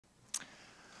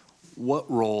What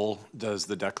role does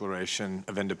the Declaration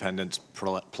of Independence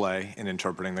play in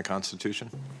interpreting the Constitution?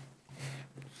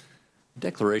 The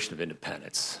Declaration of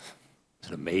Independence is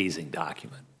an amazing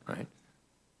document, right?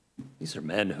 These are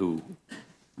men who,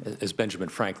 as Benjamin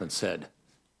Franklin said,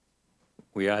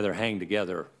 we either hang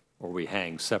together or we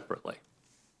hang separately.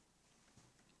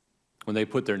 When they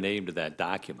put their name to that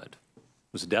document,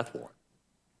 it was a death warrant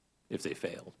if they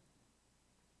failed.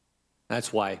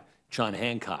 That's why John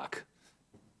Hancock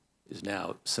is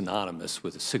now synonymous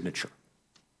with a signature.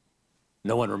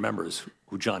 No one remembers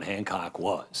who John Hancock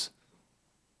was,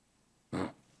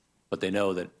 but they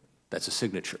know that that's a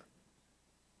signature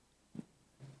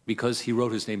because he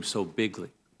wrote his name so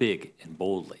big and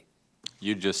boldly.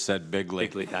 You just said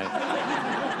bigly.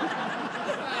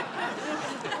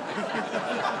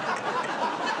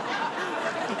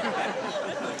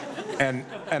 And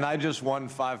I just won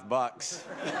 $5.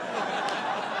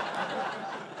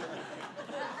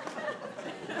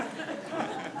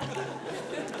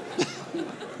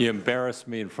 You embarrassed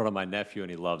me in front of my nephew, and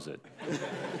he loves it.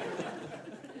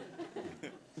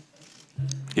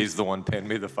 He's the one paying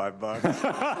me the $5.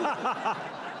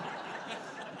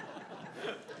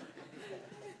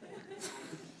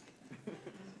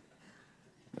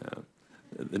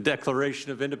 The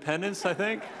Declaration of Independence, I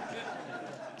think.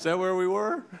 Is that where we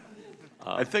were?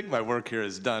 I think my work here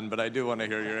is done, but I do want to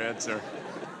hear your answer.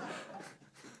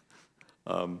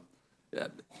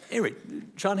 Anyway,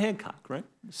 John Hancock, right?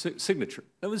 Signature.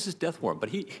 That was his death warrant. But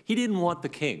he didn't want the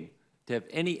king to have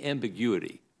any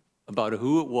ambiguity about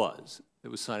who it was that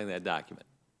was signing that document.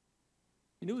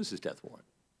 He knew it was his death warrant.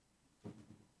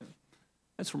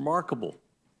 That's remarkable.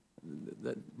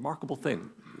 That remarkable thing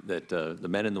that the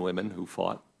men and the women who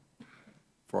fought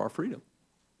for our freedom.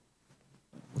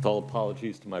 With all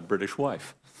apologies to my British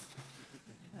wife.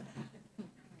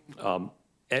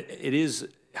 It is,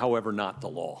 however, not the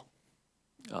law.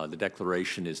 The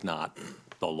Declaration is not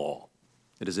the law.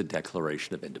 It is a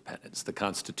Declaration of Independence. The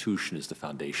Constitution is the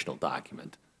foundational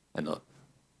document and the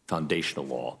foundational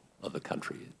law of the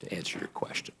country, to answer your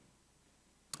question.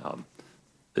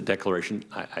 The Declaration,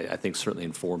 I think, certainly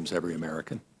informs every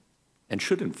American and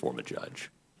should inform a judge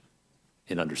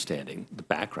in understanding the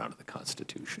background of the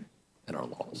Constitution and our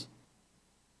laws.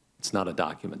 It's not a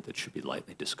document that should be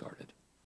lightly discarded.